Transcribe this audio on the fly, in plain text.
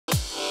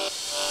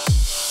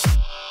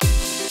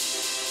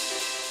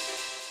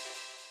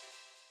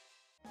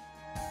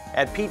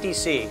At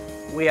PTC,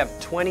 we have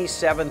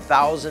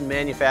 27,000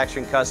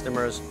 manufacturing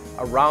customers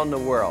around the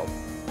world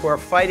who are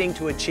fighting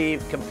to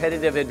achieve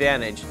competitive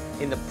advantage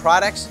in the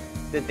products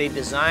that they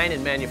design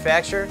and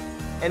manufacture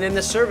and in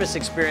the service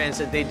experience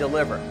that they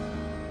deliver.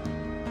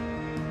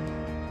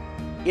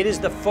 It is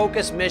the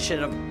focused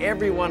mission of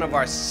every one of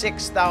our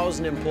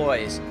 6,000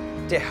 employees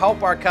to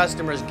help our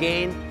customers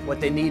gain what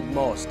they need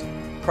most,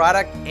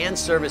 product and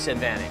service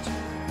advantage.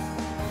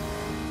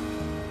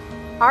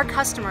 Our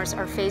customers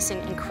are facing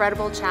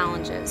incredible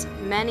challenges,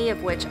 many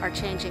of which are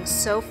changing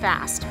so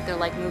fast they're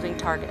like moving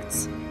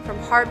targets. From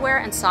hardware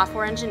and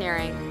software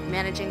engineering,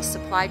 managing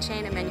supply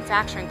chain and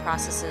manufacturing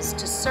processes,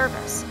 to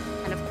service,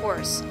 and of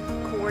course,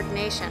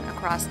 coordination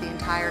across the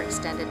entire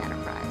extended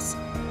enterprise.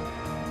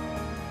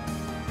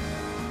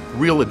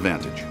 Real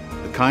advantage,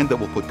 the kind that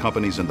will put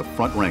companies in the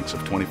front ranks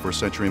of 21st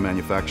century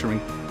manufacturing,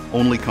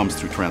 only comes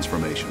through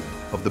transformation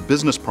of the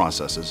business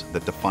processes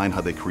that define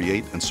how they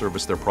create and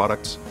service their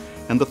products,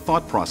 and the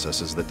thought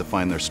processes that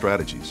define their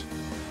strategies.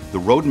 The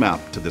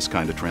roadmap to this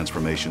kind of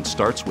transformation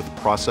starts with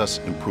process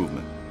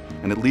improvement,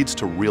 and it leads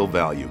to real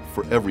value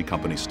for every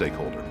company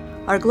stakeholder.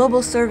 Our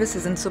global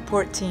services and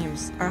support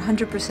teams are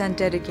 100%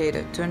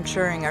 dedicated to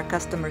ensuring our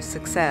customers'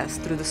 success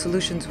through the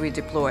solutions we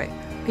deploy.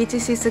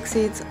 PTC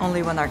succeeds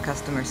only when our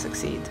customers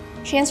succeed.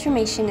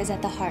 Transformation is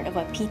at the heart of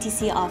what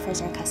PTC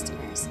offers our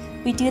customers.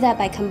 We do that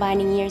by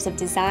combining years of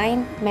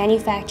design,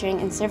 manufacturing,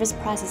 and service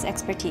process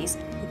expertise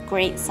with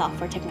great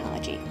software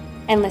technology.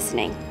 And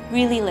listening,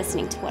 really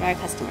listening to what our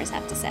customers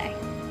have to say.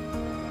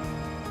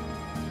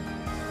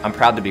 I'm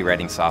proud to be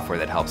writing software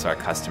that helps our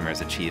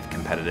customers achieve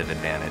competitive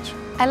advantage.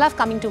 I love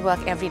coming to work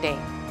every day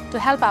to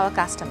help our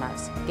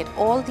customers get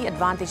all the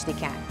advantage they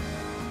can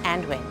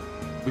and win.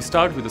 We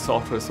start with a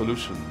software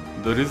solution.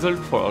 The result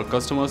for our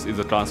customers is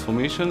a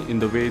transformation in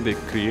the way they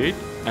create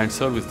and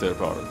service their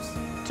products.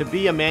 To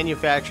be a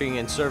manufacturing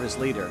and service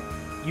leader,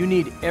 you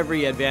need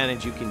every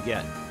advantage you can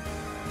get.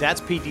 That's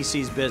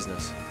PTC's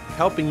business,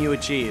 helping you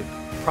achieve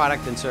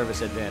product and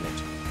service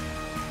advantage.